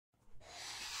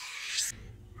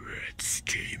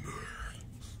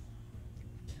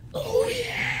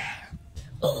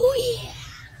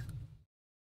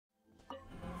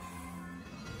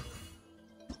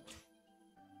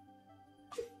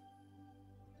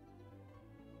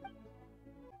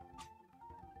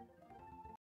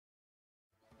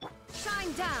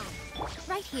Going down.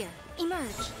 Right here.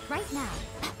 Emerge. Right now.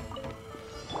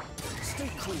 Stay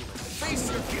cool and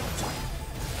face your guilt.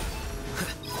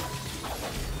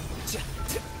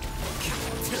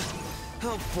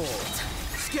 How bold.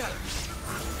 Scatter.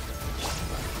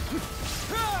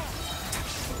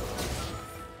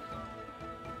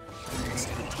 It's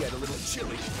gonna get a little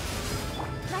chilly.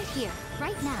 Right here.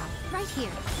 Right now. Right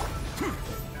here.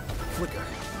 Flicker.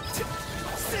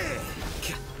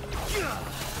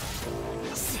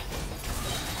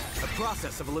 A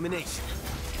process of elimination.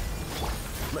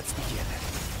 Let's begin.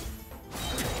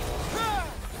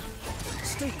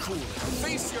 Stay cool and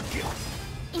face your guilt.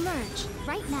 Emerge.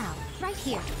 Right now. Right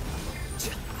here.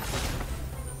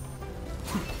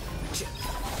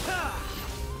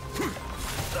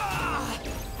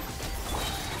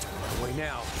 Away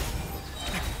now.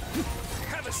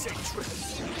 Have a safe trip.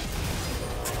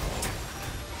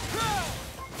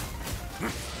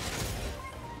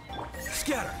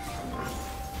 Scatter.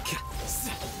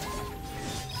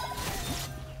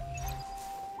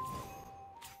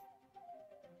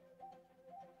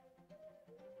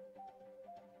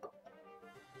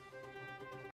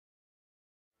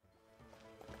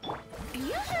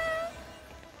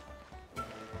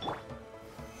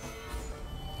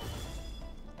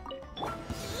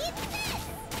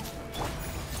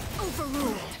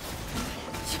 Overruled.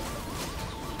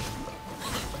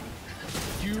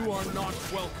 You are not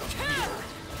welcome here.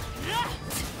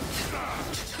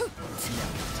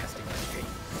 Testing my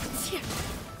fate.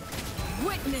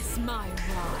 Witness my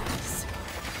rise.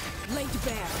 Laid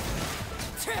bare.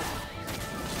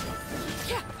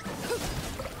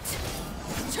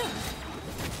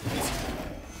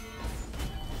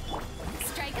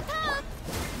 Strike a pose.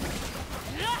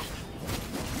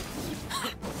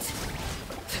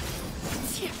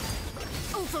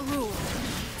 Overruled.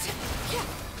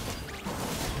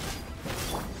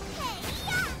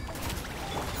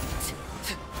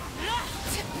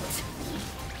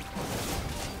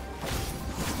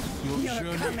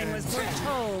 Your coming was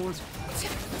foretold.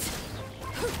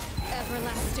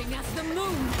 Everlasting as the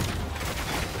moon.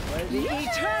 The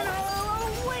eternal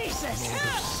oasis.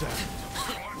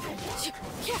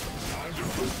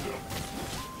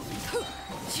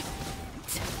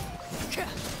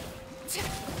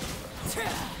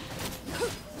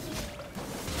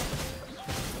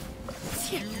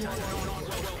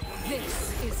 This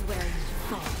is where you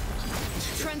fall.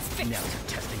 Transfixed. Now you're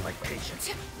testing my patience.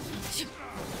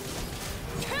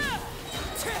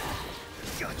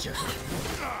 Gotcha.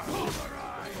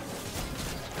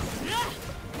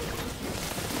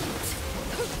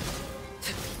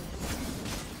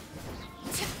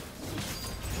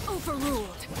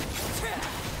 Overruled.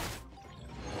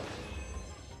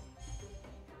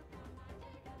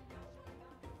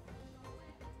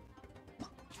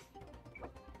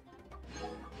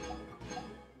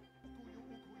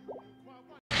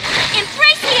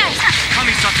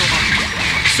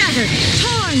 Shattered.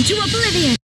 Torn to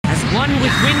oblivion. As one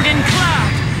with wind and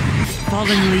cloud.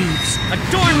 Fallen leaves,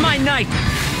 adorn my night.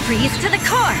 Freeze to the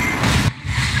core.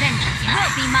 Vengeance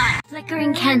will be mine.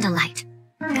 Flickering candlelight.